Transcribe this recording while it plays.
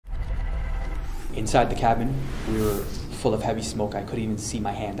Inside the cabin, we were full of heavy smoke. I couldn't even see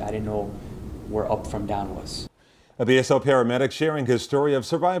my hand. I didn't know where up from down was. A BSO paramedic sharing his story of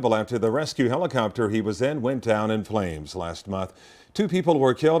survival after the rescue helicopter he was in went down in flames last month. 2 people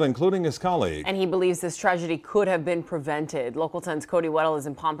were killed, including his colleague. And he believes this tragedy could have been prevented. Local 10's Cody Weddle is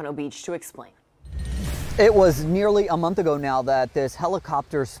in Pompano Beach to explain. It was nearly a month ago now that this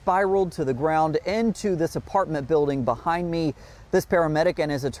helicopter spiraled to the ground into this apartment building behind me. This paramedic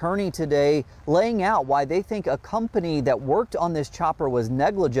and his attorney today laying out why they think a company that worked on this chopper was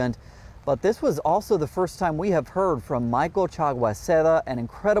negligent. But this was also the first time we have heard from Michael Chaguaceda, an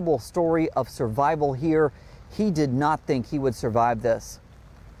incredible story of survival here. He did not think he would survive this.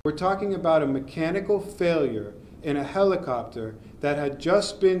 We're talking about a mechanical failure in a helicopter that had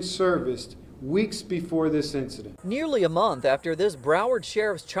just been serviced weeks before this incident. Nearly a month after this Broward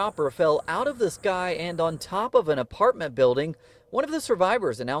Sheriff's chopper fell out of the sky and on top of an apartment building, one of the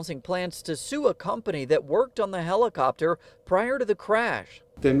survivors announcing plans to sue a company that worked on the helicopter prior to the crash.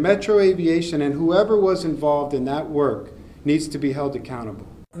 Then Metro Aviation and whoever was involved in that work needs to be held accountable.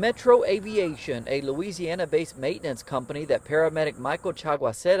 Metro Aviation, a Louisiana-based maintenance company that paramedic Michael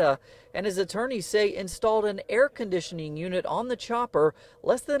Chaguaceda and his attorneys say installed an air conditioning unit on the chopper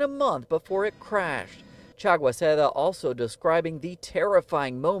less than a month before it crashed. Chaguaceda also describing the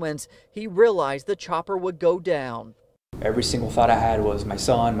terrifying moments he realized the chopper would go down. Every single thought I had was my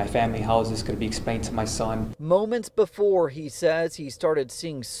son, my family, how is this going to be explained to my son? Moments before, he says, he started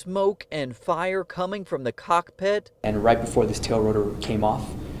seeing smoke and fire coming from the cockpit. And right before this tail rotor came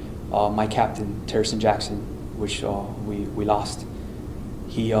off, my captain, Jackson, which we lost,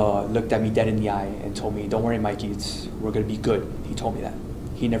 he looked at me dead in the eye and told me, "Don't worry, Mikey, we're going to be good." He told me that.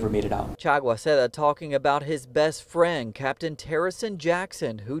 He never made it out. Chaguaceda talking about his best friend, Captain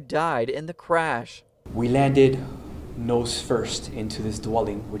Jackson, who died in the crash. We landed nose first into this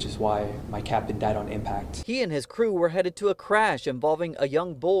dwelling, which is why my captain died on impact. He and his crew were headed to a crash involving a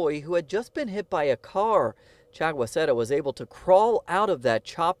young boy who had just been hit by a car. Chaguaceda was able to crawl out of that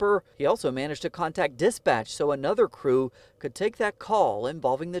chopper. He also managed to contact dispatch so another crew could take that call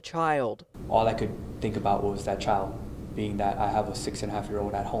involving the child. All I could think about was that child, being that I have a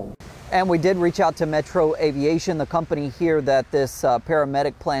 6.5-year-old at home. And we did reach out to Metro Aviation, the company here that this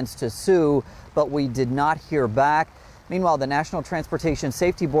paramedic plans to sue, but we did not hear back. Meanwhile, the National Transportation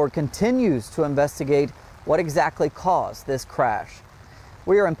Safety Board continues to investigate what exactly caused this crash.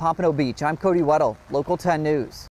 We are in Pompano Beach. I'm Cody Weddle, Local 10 News.